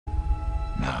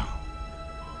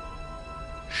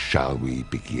shall we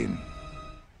begin?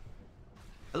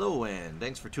 Hello, and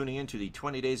thanks for tuning in to the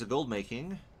 20 Days of Gold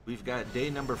Making. We've got day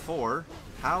number 4,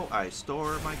 how I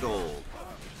store my gold.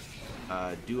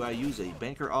 Do I use a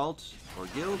banker alt or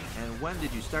guild, and when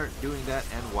did you start doing that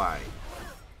and why?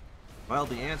 Well,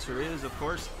 the answer is, of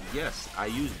course, yes, I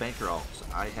use banker alts.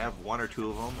 I have one or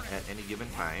two of them at any given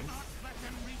time,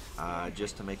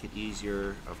 just to make it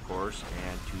easier, of course,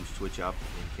 and to switch up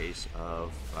in case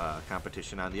of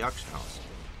competition on the auction house.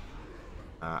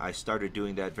 I started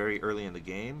doing that very early in the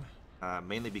game,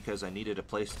 mainly because I needed a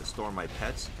place to store my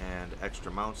pets and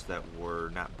extra mounts that were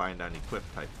not bind on equip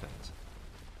type things.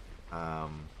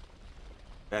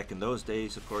 Back in those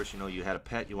days, of course, you know, you had a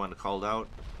pet you wanted called out.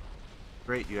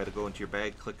 Great, you had to go into your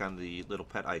bag, click on the little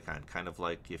pet icon, kind of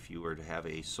like if you were to have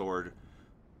a sword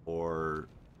or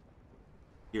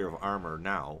gear of armor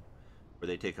now, where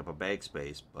they take up a bag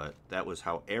space, but that was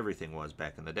how everything was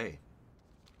back in the day.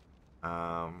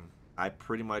 I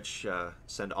pretty much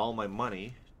send all my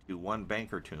money to one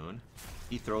banker tune.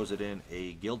 He throws it in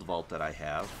a guild vault that I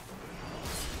have,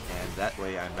 and that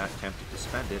way I'm not tempted to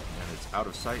spend it, and it's out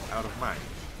of sight, out of mind.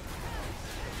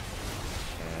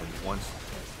 And once,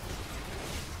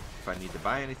 if I need to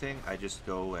buy anything, I just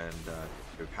go and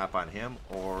hop on him,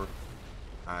 or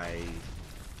I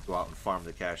go out and farm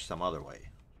the cash some other way.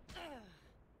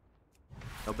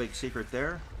 No big secret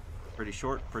there. Pretty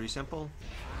short, pretty simple.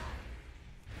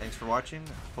 Thanks for watching.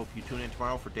 Hope you tune in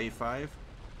tomorrow for day 5,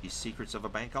 the secrets of a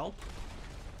bank alt.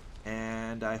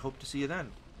 And I hope to see you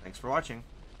then. Thanks for watching.